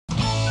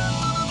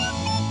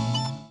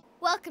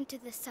Welcome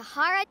to the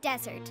Sahara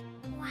Desert.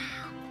 Wow.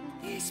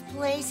 This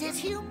place is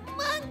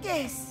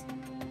humongous.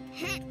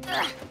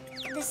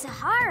 The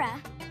Sahara?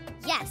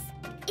 Yes,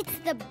 it's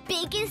the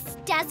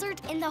biggest desert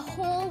in the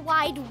whole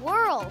wide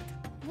world.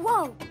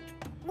 Whoa!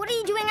 What are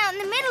you doing out in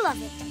the middle of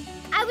it?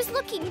 I was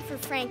looking for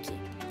Frankie.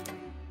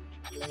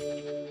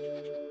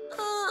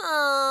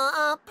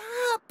 Oh,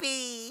 a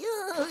puppy.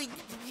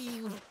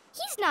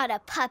 He's not a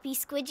puppy,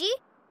 Squidgy.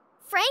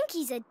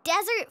 Frankie's a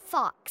desert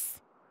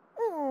fox.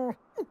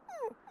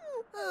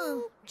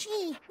 Oh,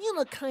 gee, you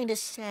look kind of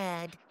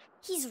sad.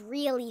 He's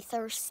really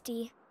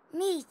thirsty.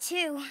 Me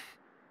too.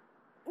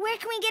 Where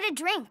can we get a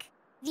drink?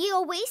 The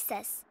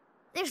Oasis.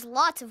 There's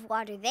lots of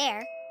water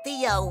there.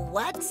 The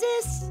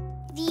what's-this?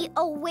 The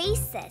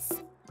Oasis.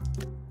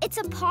 It's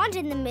a pond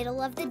in the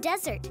middle of the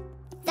desert.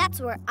 That's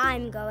where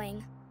I'm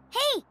going.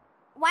 Hey,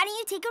 why don't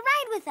you take a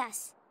ride with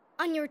us?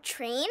 On your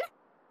train?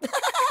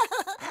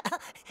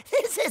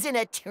 This isn't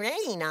a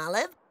train,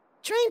 Olive.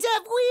 Trains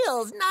have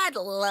wheels, not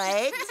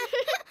legs.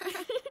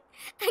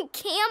 A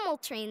camel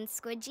train,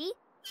 Squidgy.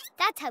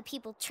 That's how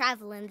people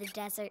travel in the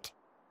desert.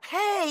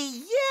 Hey,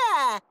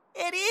 yeah!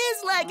 It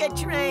is like a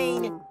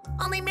train,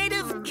 only made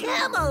of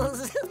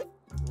camels.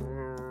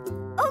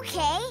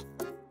 Okay,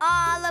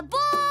 all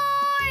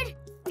aboard!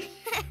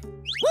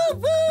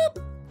 Whoop,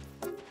 whoop!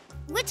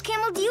 Which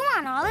camel do you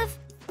want, Olive?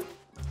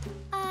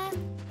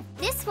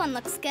 This one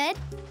looks good.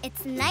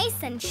 It's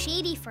nice and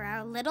shady for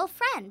our little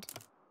friend.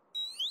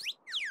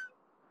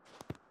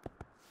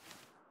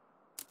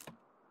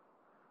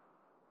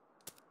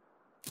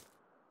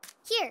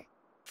 Here,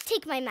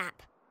 take my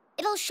map.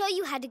 It'll show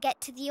you how to get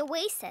to the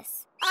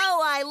Oasis.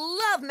 Oh, I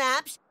love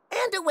maps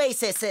and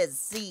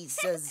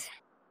oases.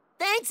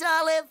 Thanks,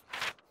 Olive.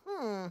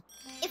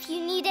 If you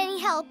need any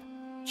help,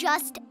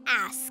 just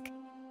ask.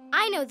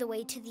 I know the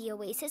way to the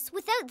Oasis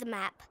without the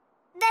map.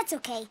 That's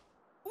okay.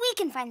 We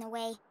can find the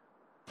way.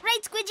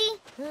 Right, Squidgy?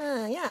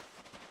 Yeah.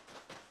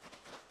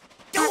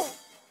 Oh!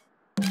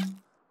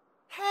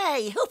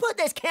 Hey, who put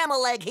this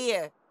camel leg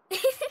here?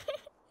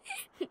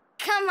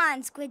 Come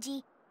on,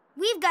 Squidgy.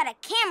 We've got a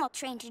camel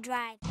train to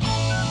drive.